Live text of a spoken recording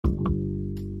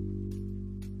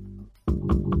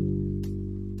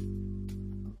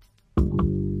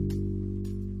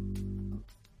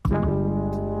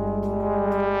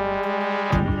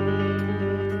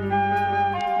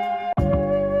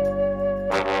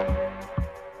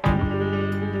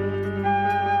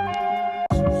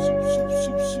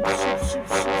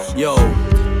Yo,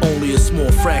 only a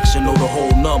small fraction know the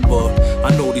whole number.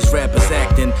 I know these rappers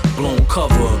acting blown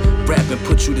cover. Rapping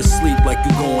put you to sleep like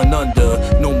you're going under.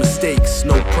 No mistakes,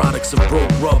 no products of broke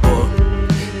rubber.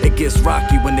 It gets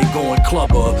rocky when they goin'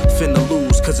 clubber. Finna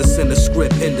lose cause it's in the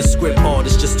script. In the script,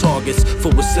 artists just targets for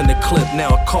what's in the clip.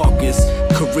 Now a carcass,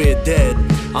 career dead.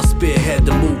 I'll spearhead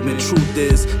the movement. Truth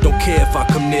is, don't care if I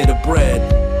come near the bread.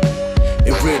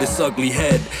 It reared its ugly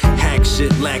head. Hack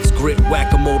shit, lacks grit,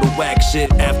 whack-a-mole to whack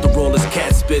shit. After all this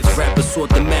cat spits, rappers sought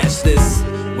to match this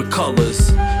with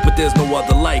colors, but there's no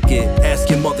other like it. Ask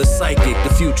your mother psychic,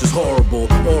 the future's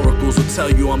horrible. Oracles will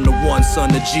tell you I'm the one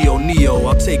son of Geo Neo.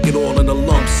 I'll take it all in a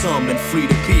lump sum and free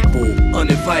the people.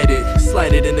 Uninvited,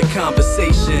 slighted in the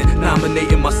conversation.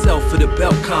 Nominating myself for the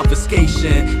belt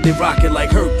confiscation. They rock it like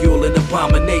Hercule, an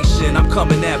abomination. I'm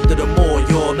coming after them all,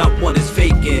 y'all, not one is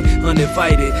vacant.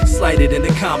 Uninvited, slighted in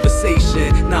the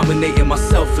conversation. Nominating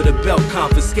myself for the belt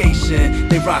confiscation.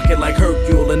 They rock it like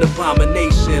Hercule, an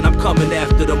abomination. I'm coming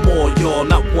after them all, y'all,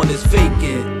 not one is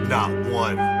vacant. Not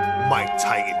one. Mike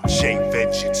Titan,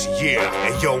 J.Vengeance, yeah.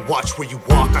 And yo, watch where you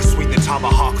walk. I swing the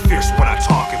tomahawk fierce when I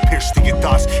talk and pierce through your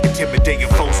thoughts. Intimidating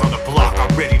foes on the block.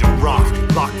 I'm ready to rock.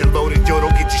 Locked and loaded, yo,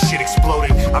 don't get your shit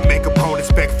exploded. I make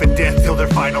opponents beg for death till their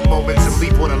final moments and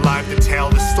leave one alive to tell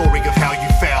the story of how you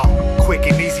fell. Quick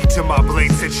and easy to my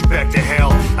blade, sent you back to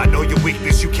hell. I know your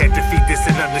weakness, you can't defeat this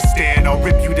and understand. I'll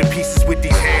rip you to pieces with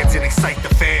these hands and excite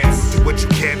the fans. Do what you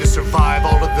can to survive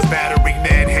all of the battering,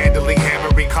 manhandling,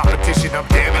 hammering competition. I'm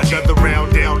damaging. Another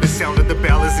round down, the sound of the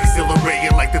bell is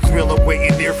exhilarating, like the thrill of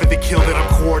waiting there for the kill that I'm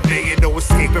coordinating. No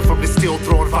escaping from the steel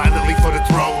thrown violently for the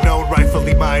throne. Known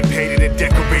rightfully mine, painted and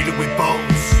decorated with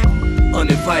bones.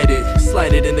 Uninvited,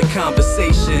 slighted in the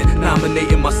conversation.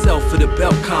 Nominating myself for the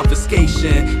belt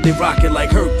confiscation. They rock it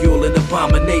like Hercule, an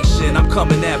abomination. I'm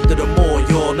coming after them all,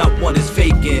 y'all, not one is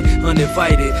vacant.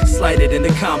 Uninvited, slighted in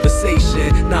the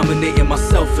conversation. Nominating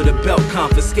myself for the belt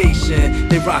confiscation.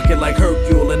 They rock it like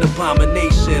Hercule, an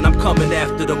abomination. I'm coming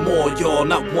after them all, y'all,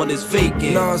 not one is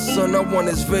vacant. Nah, son, not one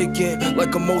is vacant.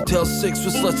 Like a Motel 6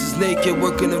 with sluts is naked.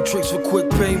 Working them tricks for quick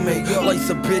payment. Life's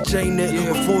a bitch, ain't it?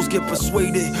 When fools get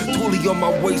persuaded. Toolie on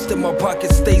my waist and my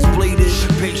pocket stays bladed.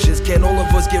 Patience, can't all of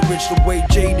us get rich the way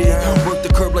jaded. Work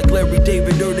the curb like Larry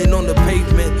David, earning on the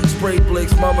pavement. Spray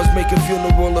blinks, mama's making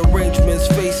funeral arrangements.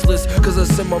 Faceless, cause I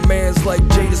send my mans like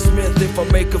Jada Smith. If I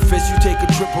make a fist, you take a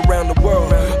trip around the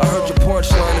world. I heard your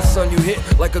punchline and son, you hit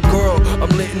like a girl. I'm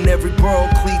lit in every borough,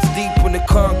 cleats deep in the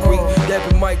concrete.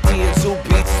 Dabbing Mike T and Zoo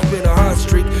Beatz, it's been a hot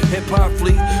streak. Hip hop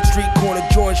fleet, street corner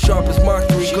joint sharp as Mach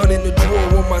 3. Gun in the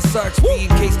drawer on my socks, in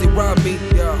case they rob me.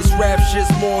 This rap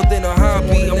shit's more than a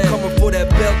hobby. I'm coming for that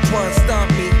belt, try and stop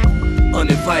me.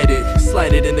 Uninvited,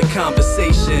 slighted in the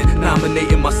conversation.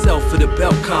 Nominating myself for the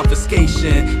belt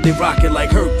confiscation. They rock it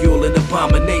like Hercule, an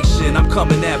abomination. I'm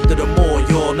coming after them all,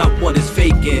 y'all, not one is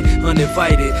vacant.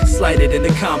 Uninvited, slighted in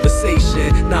the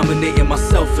conversation. Nominating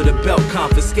myself for the belt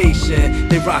confiscation.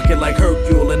 They rock it like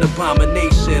Hercule, an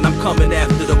abomination. I'm coming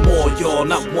after them all, y'all,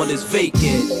 not one is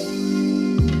vacant.